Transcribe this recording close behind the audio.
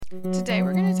Today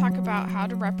we're going to talk about how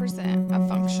to represent a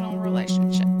functional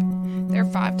relationship. There are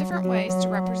 5 different ways to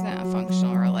represent a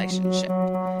functional relationship: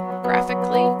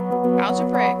 graphically,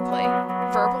 algebraically,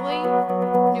 verbally,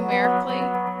 numerically,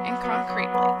 and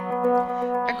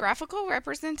concretely. A graphical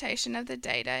representation of the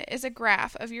data is a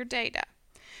graph of your data.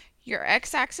 Your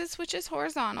x-axis, which is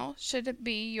horizontal, should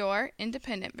be your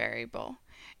independent variable,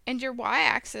 and your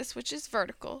y-axis, which is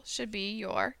vertical, should be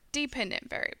your dependent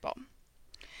variable.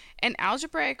 An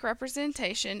algebraic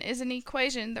representation is an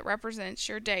equation that represents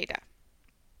your data.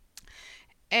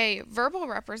 A verbal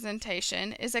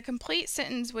representation is a complete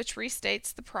sentence which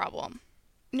restates the problem.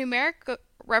 Numeric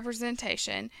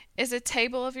representation is a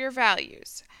table of your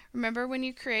values. Remember, when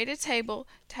you create a table,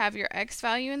 to have your x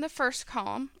value in the first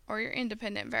column, or your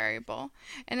independent variable,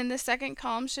 and in the second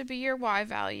column should be your y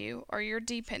value, or your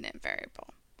dependent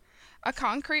variable. A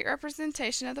concrete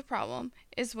representation of the problem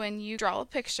is when you draw a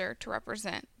picture to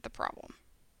represent the problem.